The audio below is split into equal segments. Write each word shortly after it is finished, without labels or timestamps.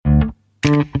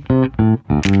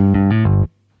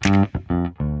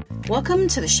Welcome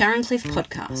to the Sharon Cliff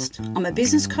podcast. I'm a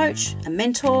business coach, a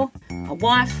mentor, a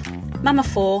wife, mum of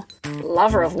four,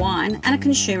 lover of wine, and a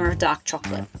consumer of dark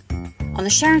chocolate. On the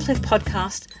Sharon Cliff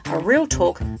podcast, a real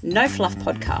talk, no fluff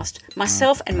podcast,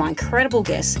 myself and my incredible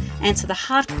guests answer the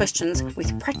hard questions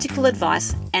with practical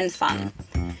advice and fun.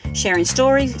 Sharing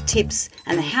stories, tips,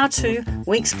 and the how-to,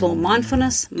 we explore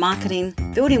mindfulness, marketing,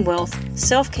 building wealth,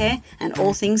 self-care, and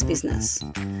all things business.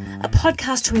 A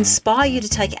podcast to inspire you to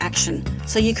take action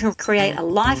so you can create a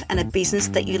life and a business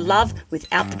that you love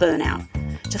without the burnout.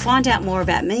 To find out more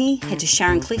about me, head to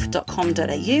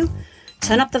sharoncliff.com.au.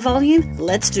 Turn up the volume,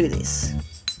 let's do this.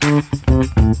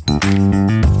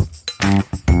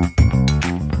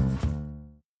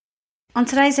 On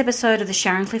today's episode of the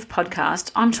Sharon Cliff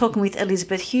podcast, I'm talking with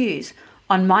Elizabeth Hughes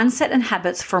on mindset and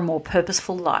habits for a more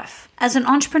purposeful life. As an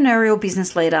entrepreneurial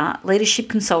business leader, leadership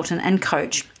consultant and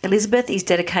coach, Elizabeth is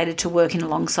dedicated to working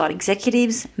alongside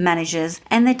executives, managers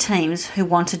and their teams who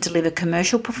want to deliver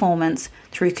commercial performance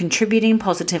through contributing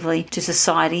positively to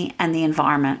society and the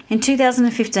environment. In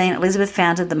 2015, Elizabeth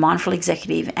founded The Mindful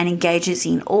Executive and engages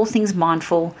in all things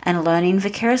mindful and learning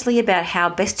vicariously about how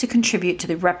best to contribute to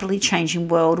the rapidly changing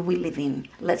world we live in.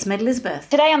 Let's meet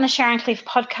Elizabeth. Today on the Sharon Cliff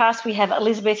podcast, we have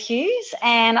Elizabeth Hughes.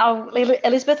 And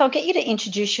Elizabeth, I'll get you to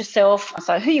introduce yourself,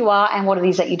 so who you are and what it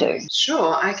is that you do.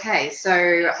 Sure. Okay.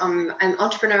 So I'm an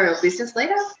entrepreneurial business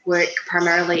leader, work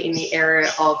primarily in the area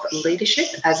of leadership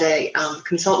as a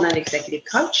consultant and executive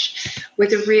coach,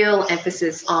 with a real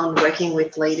emphasis on working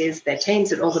with leaders, their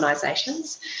teams and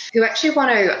organisations who actually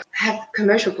want to have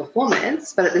commercial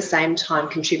performance, but at the same time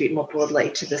contribute more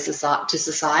broadly to the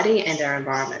society and our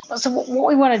environment. So what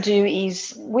we want to do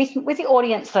is, with the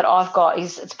audience that I've got,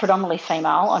 is it's predominantly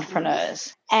female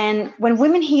entrepreneurs. And when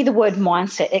women hear the word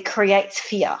mindset, it creates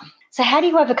fear. So how do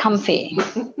you overcome fear?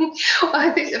 Well, I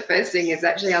think the first thing is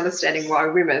actually understanding why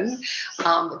women go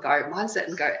mindset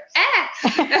and go,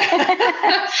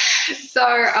 So,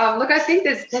 look, I think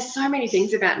there's so many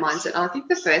things about mindset. I think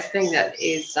the first thing that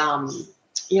is,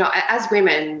 as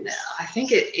women, I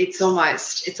think it's a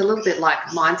little bit like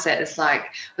mindset. It's like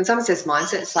when someone says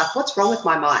mindset, it's like, what's wrong with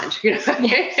my mind? What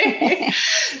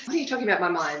are you talking about, my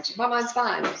mind? My mind's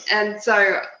fine. And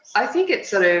so I think it's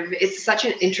such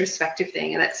an introspective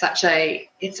thing, and it's such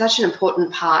an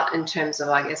important part in terms of,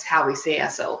 I guess, how we see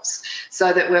ourselves.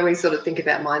 So that when we sort of think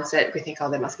about mindset, we think, oh,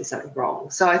 there must be something wrong.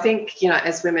 So I think,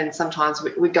 as women, sometimes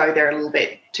we go there a little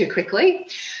bit too quickly.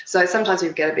 So sometimes we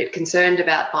get a bit concerned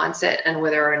about mindset and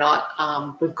whether or not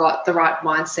we've got the right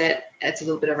mindset. It's a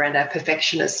little bit around our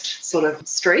perfectionist sort of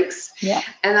streaks. Yeah.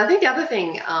 And I think the other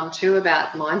thing too about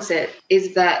mindset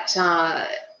is that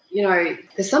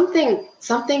there's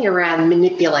something around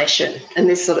manipulation and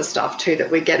this sort of stuff too that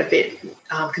we get a bit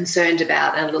concerned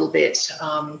about, and a little bit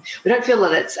we don't feel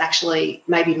that it's actually,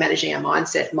 maybe managing our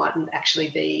mindset mightn't actually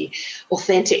be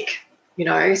authentic.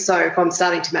 So if I'm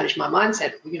starting to manage my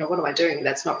mindset, what am I doing?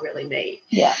 That's not really me.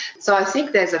 Yeah. So I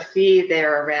think there's a fear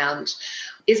there around,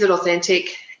 is it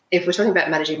authentic? If we're talking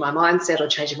about managing my mindset or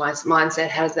changing my mindset,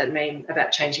 how does that mean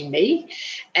about changing me?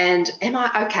 And am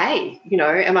I okay?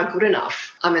 Am I good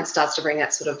enough? It starts to bring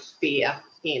that sort of fear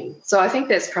in. So I think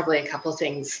there's probably a couple of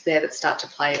things there that start to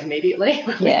play immediately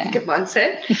when we think of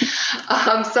mindset.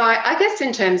 So I guess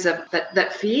in terms of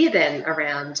that fear then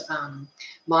around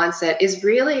mindset is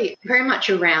really very much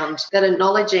around that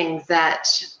acknowledging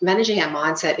that managing our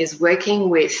mindset is working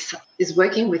with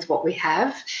what we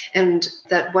have, and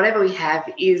that whatever we have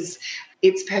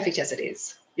it's perfect as it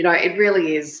is. It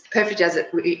really is perfect as it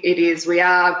is. We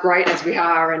are great as we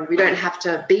are, and we don't have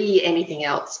to be anything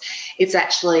else. It's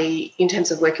actually, in terms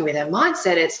of working with our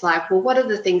mindset, it's like, well, what are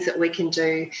the things that we can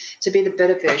do to be the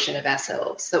better version of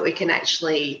ourselves, that we can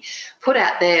actually put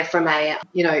out there from a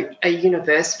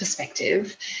universe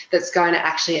perspective that's going to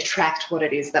actually attract what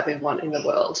it is that we want in the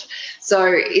world.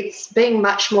 So it's being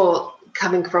much more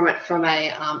coming from it from a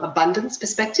abundance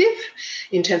perspective,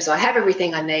 in terms of I have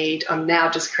everything I need. I'm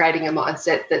now just creating a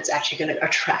mindset that's actually going to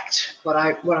attract what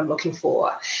I'm looking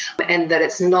for, and that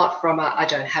it's not from I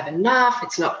don't have enough.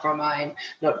 It's not from I'm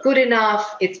not good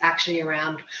enough. It's actually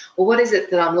around, well, what is it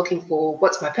that I'm looking for?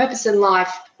 What's my purpose in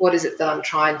life? What is it that I'm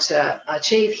trying to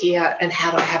achieve here? And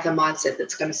how do I have the mindset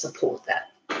that's going to support that?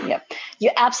 Yep.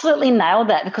 You absolutely nailed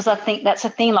that, because I think that's a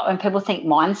thing. Like when people think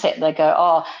mindset, they go,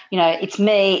 oh, it's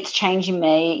me, it's changing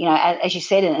me, as you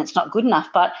said, and it's not good enough.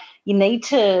 But you need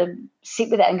to sit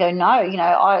with that and go, no,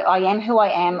 I am who I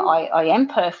am. I am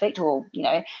perfect, or,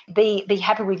 be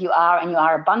happy with you are, and you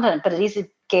are abundant. But it is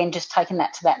again, just taking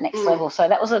that to that next level. So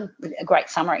that was a great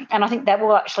summary. And I think that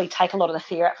will actually take a lot of the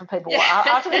fear out from people.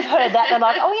 After they've heard that, they're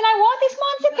like, oh, you know what? This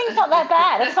mindset thing's not that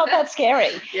bad. It's not that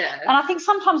scary. Yeah. And I think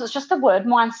sometimes it's just the word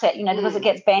mindset, because it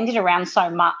gets bandied around so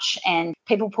much and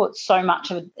people put so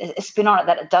much of a spin on it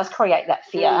that it does create that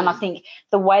fear. And I think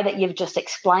the way that you've just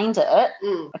explained it,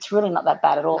 it's really not that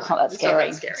bad at all. No, it's not that scary.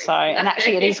 Not that scary. So, and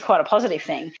actually it is quite a positive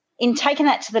thing. In taking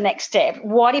that to the next step,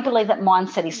 why do you believe that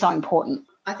mindset is so important?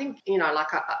 I think, like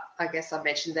I guess I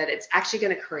mentioned that it's actually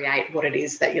going to create what it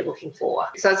is that you're looking for.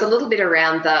 So it's a little bit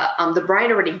around the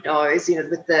brain already knows,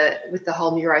 with the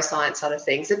whole neuroscience side of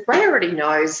things. The brain already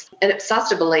knows, and it starts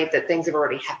to believe that things have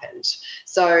already happened.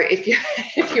 So if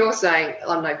you're saying,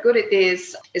 I'm no good at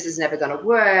this is never going to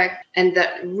work, and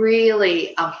that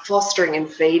really fostering and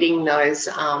feeding those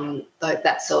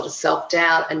that sort of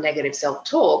self-doubt and negative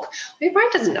self-talk, your brain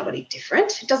doesn't know any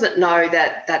different. It doesn't know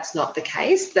that that's not the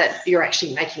case, that you're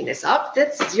actually making this up.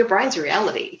 That's your brain's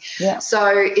reality. Yeah. So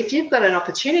if you've got an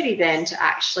opportunity then to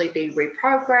actually be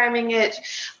reprogramming it,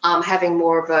 having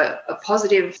more of a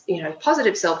positive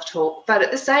self-talk, but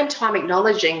at the same time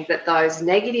acknowledging that those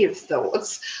negative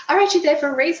thoughts are actually there for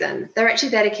a reason. They're actually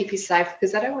there to keep you safe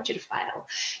because they don't want you to fail.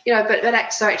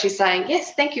 So actually saying,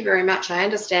 yes, thank you very much. I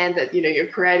understand that, you're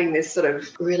creating this sort of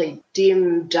really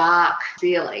dim, dark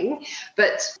feeling,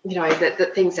 but,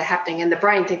 that things are happening and the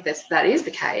brain thinks that is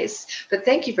the case. But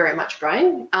thank you very much,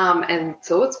 brain, and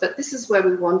thoughts. But this is where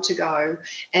we want to go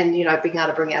and, being able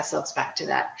to bring ourselves back to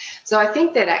that. So I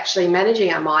think that actually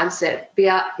managing our mindset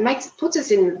puts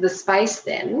us in the space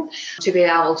then to be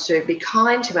able to be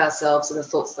kind to ourselves and the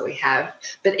thoughts that we have,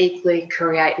 but equally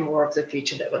create more of the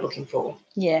future that we're looking for.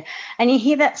 Yeah. And you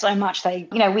hear that so much.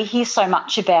 We hear so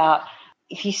much about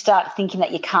if you start thinking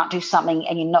that you can't do something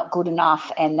and you're not good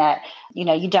enough and that,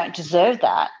 you don't deserve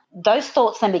that, those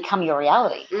thoughts then become your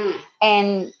reality.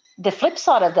 And the flip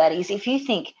side of that is if you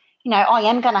think, I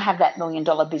am going to have that $1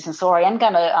 million business, or I am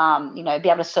going to, be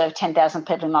able to serve 10,000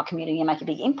 people in my community and make a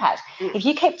big impact. If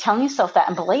you keep telling yourself that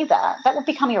and believe that, that will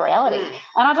become your reality.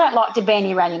 And I don't like to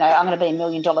bandy around, I'm going to be $1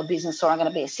 million business, or I'm going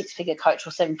to be a 6-figure coach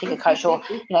or 7-figure coach, or,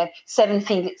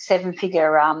 seven-figure,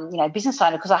 business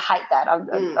owner, because I hate that.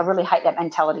 I really hate that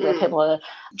mentality where people are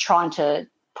trying to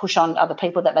push on other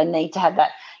people that they need to have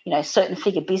that, certain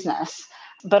figure business.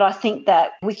 But I think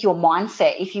that with your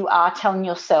mindset, if you are telling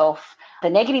yourself the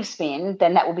negative spin,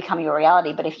 then that will become your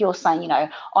reality. But if you're saying,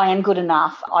 I am good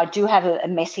enough, I do have a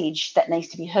message that needs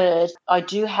to be heard, I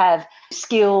do have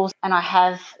skills, and I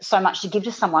have so much to give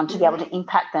to someone to be able to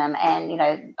impact them. And,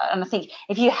 and I think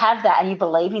if you have that and you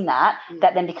believe in that,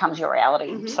 that then becomes your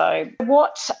reality. So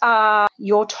what are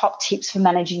your top tips for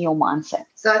managing your mindset?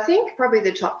 So I think probably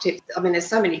the top tip, there's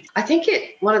so many. I think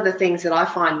one of the things that I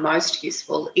find most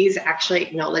useful is actually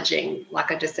acknowledging,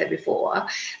 like I just said before,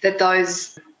 that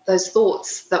those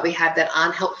thoughts that we have that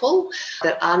aren't helpful,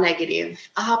 that are negative,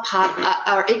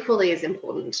 are equally as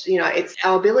important. It's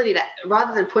our ability to,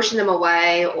 rather than pushing them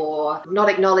away or not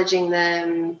acknowledging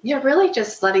them, really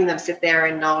just letting them sit there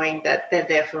and knowing that they're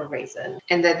there for a reason,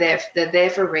 and they're there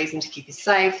for a reason to keep you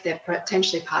safe. They're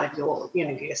potentially part of your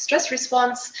stress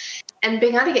response, and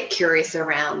being able to get curious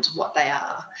around what they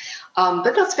are.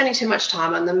 But not spending too much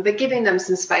time on them, but giving them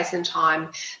some space and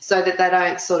time so that they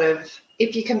don't sort of,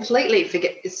 if you completely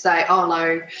forget to say, oh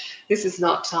no, they're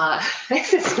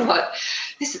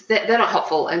not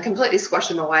helpful, and completely squash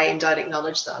them away and don't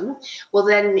acknowledge them, well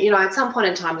then, at some point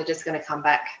in time, they're just going to come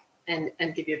back and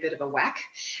give you a bit of a whack.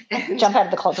 And jump out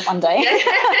of the closet one day.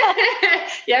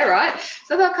 Yeah, right.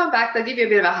 So they'll come back, they'll give you a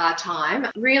bit of a hard time.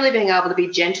 Really being able to be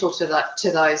gentle to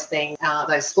those things,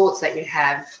 those thoughts that you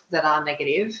have that are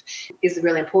negative is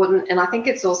really important. And I think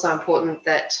it's also important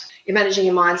that you're managing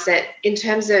your mindset in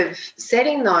terms of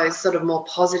setting those sort of more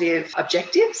positive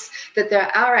objectives, that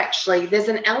there's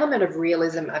an element of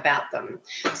realism about them.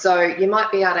 So you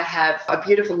might be able to have a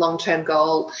beautiful long-term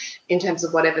goal in terms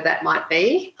of whatever that might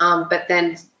be, but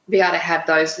then be able to have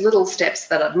those little steps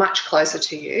that are much closer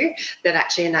to you that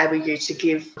actually enable you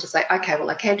to say, okay, well,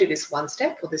 I can do this one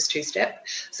step or this 2-step,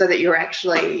 so that you're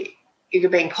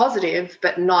being positive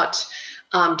but not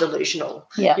delusional.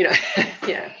 Yeah.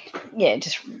 Yeah,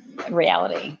 just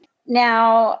reality.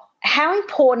 Now, how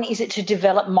important is it to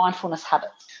develop mindfulness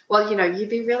habits? Well, you'd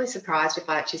be really surprised if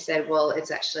I actually said, well,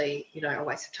 it's actually, a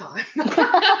waste of time.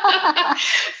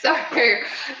 So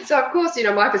of course,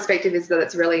 my perspective is that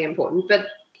it's really important, but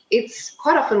it's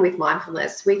quite often with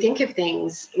mindfulness, we think that,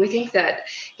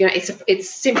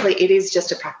 it is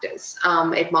just a practice.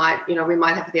 We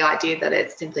might have the idea that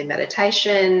it's simply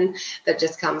meditation, that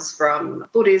just comes from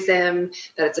Buddhism,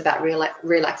 that it's about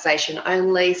relaxation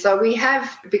only. So we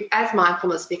have, as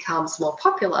mindfulness becomes more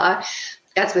popular,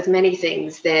 as with many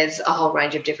things, there's a whole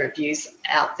range of different views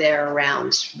out there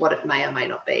around what it may or may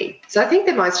not be. So I think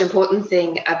the most important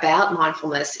thing about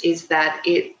mindfulness is that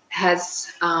it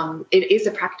is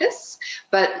a practice,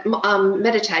 but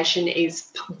meditation is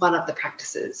one of the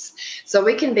practices. So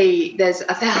there's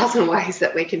 1,000 ways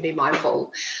that we can be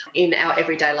mindful in our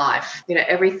everyday life.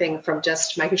 Everything from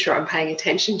just making sure I'm paying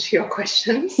attention to your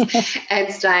questions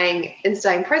and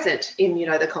staying present in,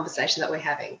 the conversation that we're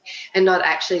having, and not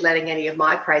actually letting any of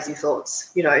my crazy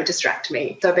thoughts, distract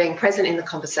me. So being present in the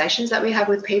conversations that we have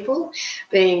with people,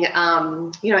 being,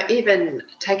 even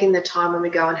taking the time when we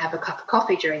go and have a cup of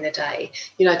coffee during the day,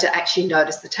 to actually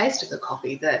notice the taste of the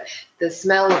coffee, the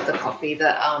smell of the coffee,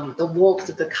 the warmth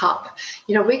of the cup.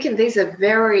 These are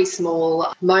very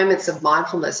small moments of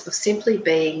mindfulness, of simply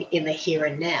being in the here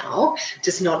and now,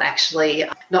 just not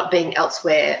being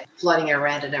elsewhere, floating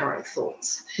around in our own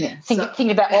thoughts. Yeah, thinking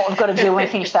about what we've got to do when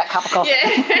we finish that cup of coffee.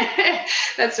 Yeah,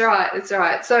 that's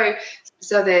right.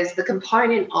 So there's the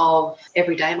component of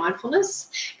everyday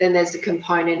mindfulness. Then there's the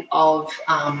component of,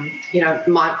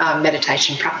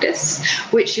 meditation practice,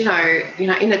 which, in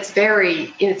its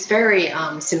very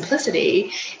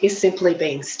simplicity, is simply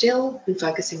being still and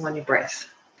focusing on your breath.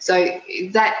 So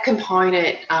that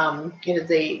component,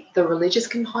 the religious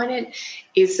component,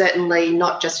 is certainly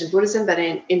not just in Buddhism, but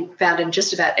found in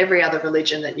just about every other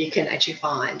religion that you can actually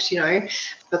find.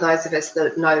 For those of us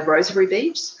that know rosary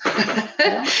beads,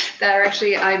 they're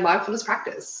actually a mindfulness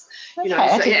practice. I didn't know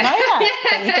that.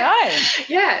 There you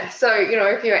go. Yeah. So,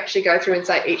 if you actually go through and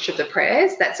say each of the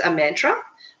prayers, that's a mantra,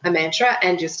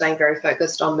 and you're staying very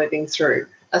focused on moving through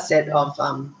a set of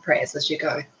prayers as you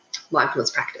go.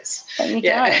 Mindfulness practice. There you go.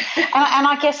 And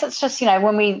I guess it's just,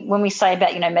 when we say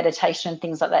about, meditation and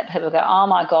things like that, people go, oh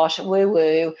my gosh,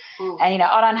 woo-woo. And,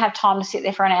 I don't have time to sit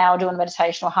there for an hour doing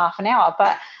meditation or half an hour.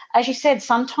 But as you said,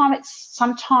 sometimes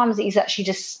it's actually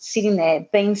just sitting there,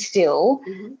 being still,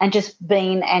 and just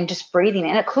being and just breathing.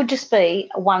 And it could just be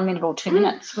 1 minute or 2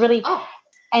 minutes, really. Oh.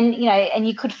 And, and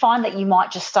you could find that you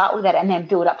might just start with that and then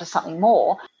build up to something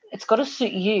more. It's got to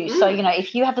suit you. So,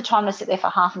 if you have the time to sit there for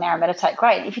half an hour and meditate,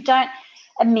 great. If you don't,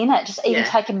 a minute, just even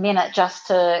take a minute just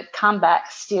to come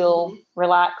back, still,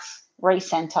 relax,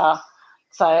 recenter.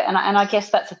 So, and I guess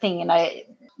that's the thing,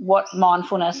 what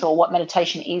mindfulness or what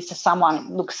meditation is to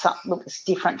someone looks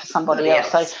different for somebody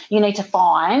else. So you need to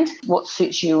find what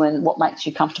suits you and what makes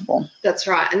you comfortable. That's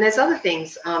right. And there's other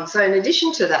things. So in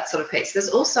addition to that sort of piece, there's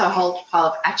also a whole pile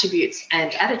of attributes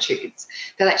and attitudes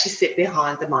that actually sit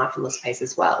behind the mindfulness piece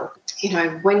as well.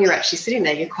 When you're actually sitting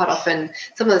there, you're quite often,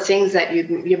 some of the things that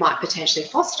you might potentially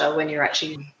foster when you're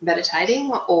actually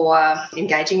meditating or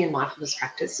engaging in mindfulness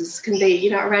practices can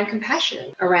be, around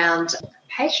compassion, around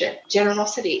patient,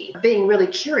 generosity, being really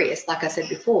curious, like I said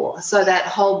before. So that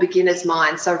whole beginner's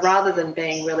mind. So rather than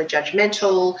being really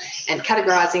judgmental and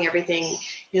categorizing everything,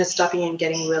 stopping and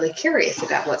getting really curious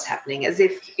about what's happening, as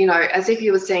if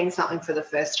you were seeing something for the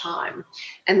first time.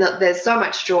 And there's so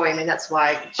much joy. I mean, that's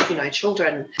why,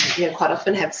 children, quite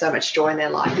often have so much joy in their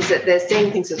life, is that they're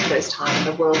seeing things for the first time and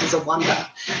the world is a wonder.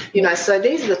 So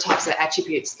these are the types of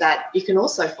attributes that you can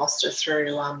also foster through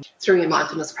your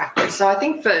mindfulness practice. So I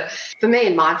think for me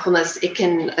in mindfulness, it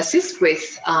can assist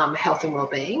with health and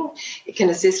well-being. It can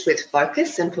assist with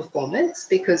focus and performance,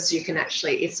 because you can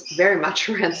it's very much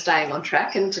around staying on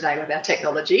track. And today with our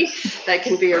technology, that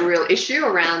can be a real issue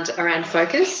around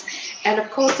focus. And of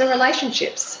course, the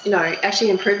relationships, actually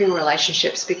improving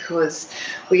relationships, because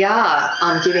we are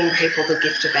giving people the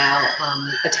gift of our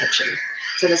attention.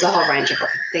 So there's a whole range of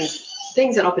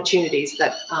things and opportunities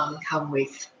that come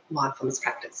with mindfulness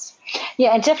practice.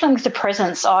 Yeah, and definitely with the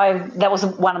presence, that was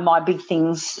one of my big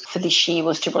things for this year,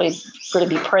 was to really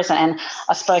be present. And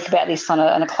I spoke about this in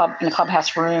a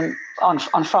clubhouse room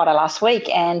on Friday last week,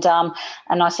 and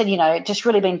I said, just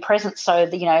really being present, so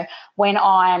that when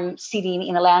I'm sitting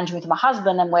in a lounge with my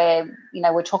husband and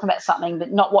we're talking about something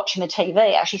but not watching the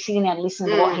TV, actually sitting there and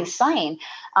listening to what he's saying.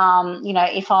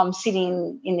 If I'm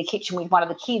sitting in the kitchen with one of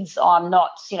the kids, I'm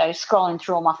not scrolling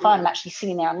through on my phone. I'm actually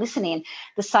sitting there and listening.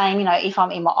 The same, if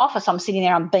I'm in my office, I'm sitting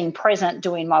there, I'm being present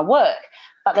doing my work.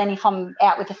 But then if I'm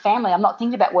out with the family, I'm not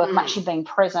thinking about work, I'm actually being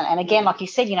present. And again, like you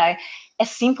said, as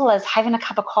simple as having a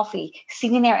cup of coffee,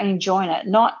 sitting there and enjoying it,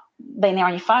 not being there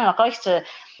on your phone. Like I used to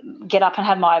get up and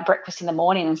have my breakfast in the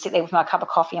morning and sit there with my cup of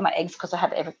coffee and my eggs, because I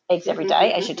have eggs every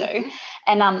day, as you do.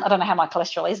 And I don't know how my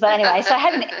cholesterol is, but anyway, so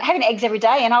having eggs every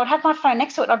day, and I would have my phone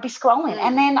next to it, I'd be scrolling.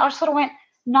 And then I sort of went,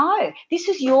 no, this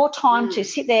is your time to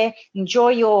sit there, enjoy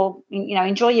your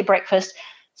breakfast,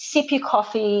 sip your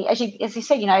coffee, as you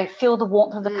said, feel the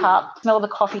warmth of the cup, smell the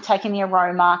coffee, take in the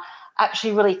aroma,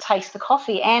 actually really taste the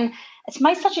coffee. And it's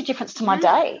made such a difference to my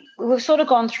day. We've sort of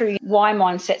gone through why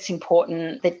mindset's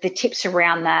important, the tips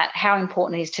around that, how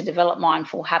important it is to develop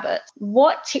mindful habits.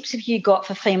 What tips have you got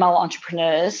for female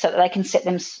entrepreneurs so that they can set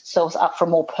themselves up for a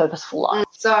more purposeful life?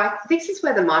 So this is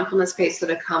where the mindfulness piece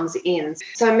sort of comes in.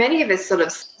 So many of us sort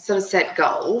of set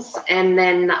goals, and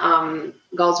then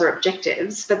goals are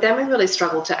objectives, but then we really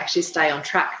struggle to actually stay on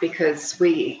track because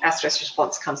our stress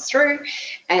response comes through,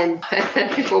 and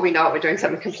before we know it, we're doing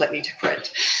something completely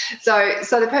different. So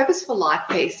the purposeful life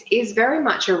piece is very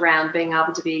much around being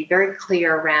able to be very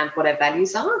clear around what our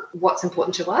values are, what's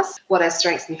important to us, what our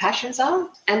strengths and passions are,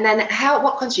 and then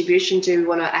what contribution do we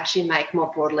want to actually make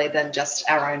more broadly than just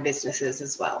our own businesses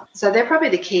as well. So they're probably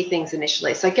the key things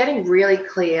initially. So getting really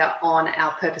clear on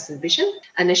our purpose and vision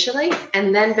initially,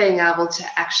 and then being able to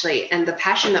actually, and the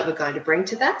passion that we're going to bring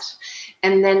to that,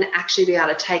 and then actually be able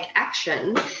to take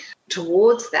action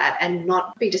towards that and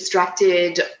not be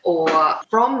distracted or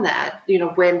from that,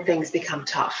 when things become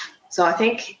tough. So I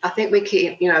think we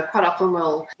can, quite often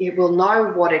we'll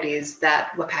know what it is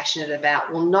that we're passionate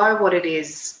about. We'll know what it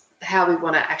is, how we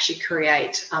want to actually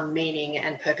create meaning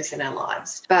and purpose in our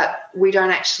lives. But we don't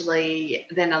actually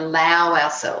then allow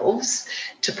ourselves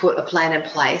to put a plan in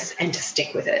place and to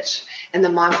stick with it. And the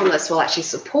mindfulness will actually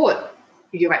support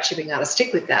you actually being able to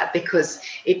stick with that, because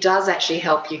it does actually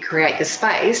help you create the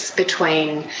space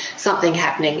between something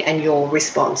happening and your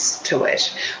response to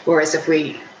it. Whereas if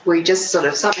we just sort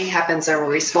of something happens and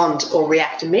we respond or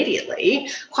react immediately,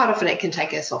 quite often it can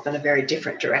take us off in a very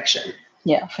different direction.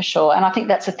 Yeah, for sure. And I think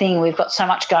that's the thing. We've got so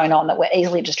much going on that we're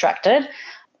easily distracted.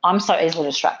 I'm so easily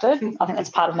distracted. I think that's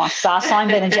part of my star sign,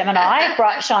 being a Gemini,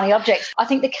 bright, shiny objects. I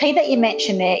think the key that you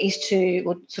mentioned there is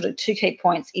sort of two key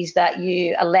points, is that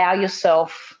you allow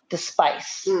yourself the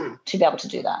space to be able to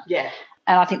do that. Yeah.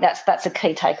 And I think that's a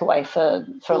key takeaway for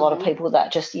a lot of people,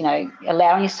 that just,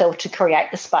 allowing yourself to create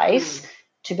the space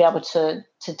to be able to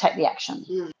take the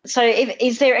action. So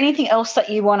is there anything else that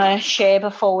you want to share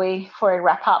before we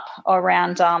wrap up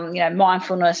around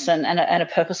mindfulness and a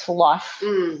purposeful life?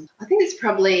 I think it's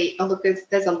probably,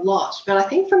 there's a lot, but I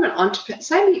think from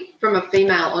from a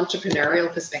female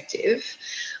entrepreneurial perspective,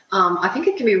 I think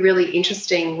it can be really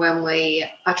interesting when we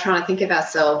are trying to think of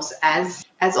ourselves as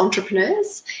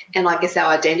entrepreneurs, and I guess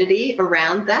our identity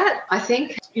around that. I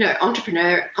think,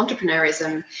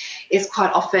 entrepreneurism is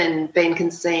quite often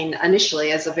been seen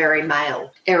initially as a very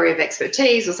male area of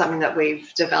expertise or something that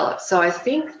we've developed. So I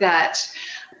think that,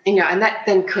 and that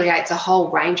then creates a whole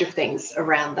range of things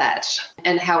around that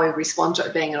and how we respond to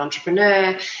it, being an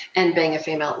entrepreneur and being a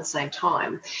female at the same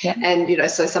time. Yeah. And,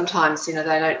 so sometimes, they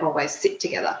don't always sit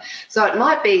together. So it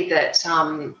might be that,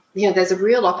 there's a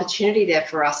real opportunity there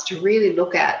for us to really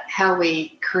look at how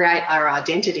we create our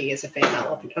identity as a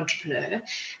female entrepreneur,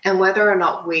 and whether or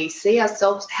not we see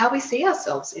ourselves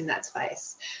in that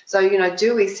space. So,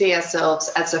 do we see ourselves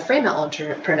as a female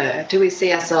entrepreneur? Do we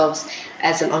see ourselves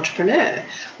as an entrepreneur?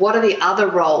 What are the other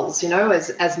roles,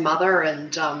 as mother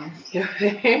and,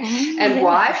 and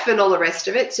wife and all the rest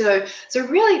of it? So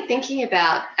really thinking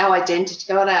about our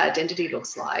identity, what our identity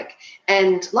looks like.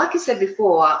 And like I said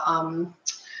before,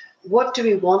 what do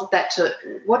we want that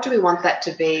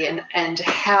to be, and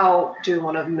how do we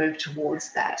want to move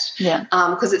towards that? Yeah.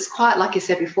 Because it's quite, like you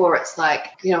said before, it's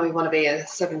like, we want to be a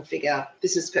 7-figure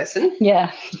business person.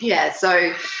 Yeah. Yeah.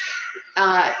 So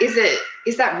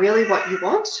is that really what you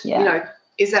want? Yeah.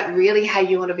 Is that really how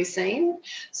you want to be seen?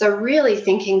 So really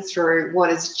thinking through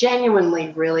what is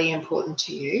genuinely really important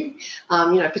to you,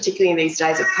 particularly in these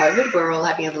days of COVID, we're all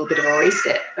having a little bit of a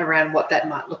reset around what that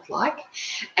might look like.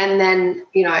 And then,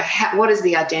 what is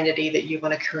the identity that you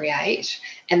want to create?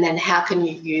 And then how can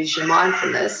you use your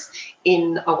mindfulness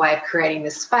in a way of creating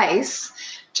the space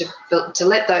to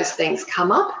let those things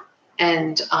come up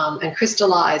and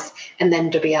crystallize, and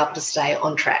then to be able to stay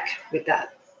on track with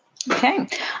that. Okay,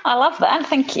 I love that.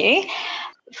 Thank you.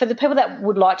 For the people that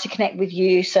would like to connect with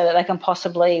you so that they can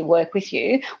possibly work with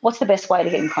you, what's the best way to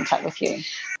get in contact with you?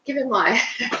 Given my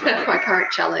current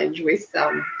challenge with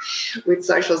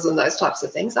socials and those types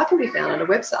of things, I can be found on a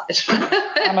website.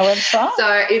 On a website?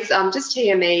 So it's just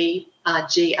tmegrp.com.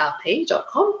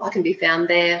 I can be found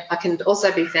there. I can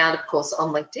also be found, of course,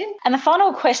 on LinkedIn. And the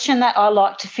final question that I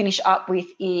like to finish up with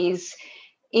is,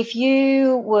 if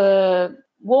you were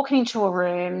walking into a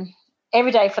room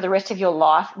every day for the rest of your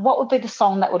life, what would be the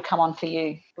song that would come on for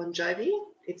you? Bon Jovi,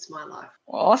 It's My Life.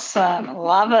 Awesome.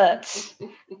 Love it.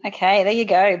 Okay, there you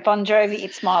go. Bon Jovi,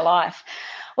 It's My Life.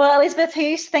 Well, Elizabeth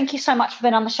Hughes, thank you so much for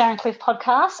being on the Sharon Cliff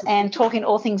podcast and talking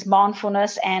all things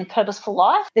mindfulness and purposeful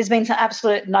life. There's been some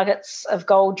absolute nuggets of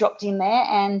gold dropped in there.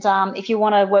 And if you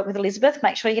want to work with Elizabeth,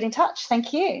 make sure you get in touch.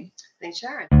 Thank you. Thanks,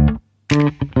 Sharon.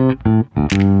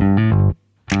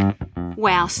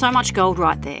 Wow, so much gold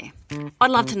right there.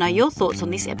 I'd love to know your thoughts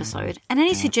on this episode and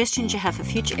any suggestions you have for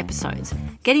future episodes.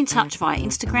 Get in touch via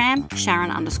Instagram,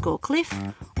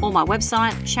 Sharon_Cliff, or my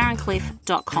website,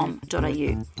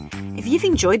 sharoncliff.com.au. If you've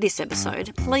enjoyed this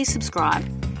episode, please subscribe,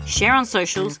 share on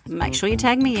socials, make sure you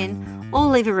tag me in, or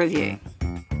leave a review.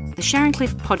 The Sharon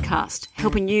Cliff Podcast,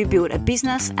 helping you build a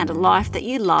business and a life that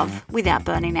you love without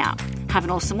burning out. Have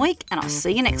an awesome week, and I'll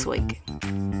see you next week.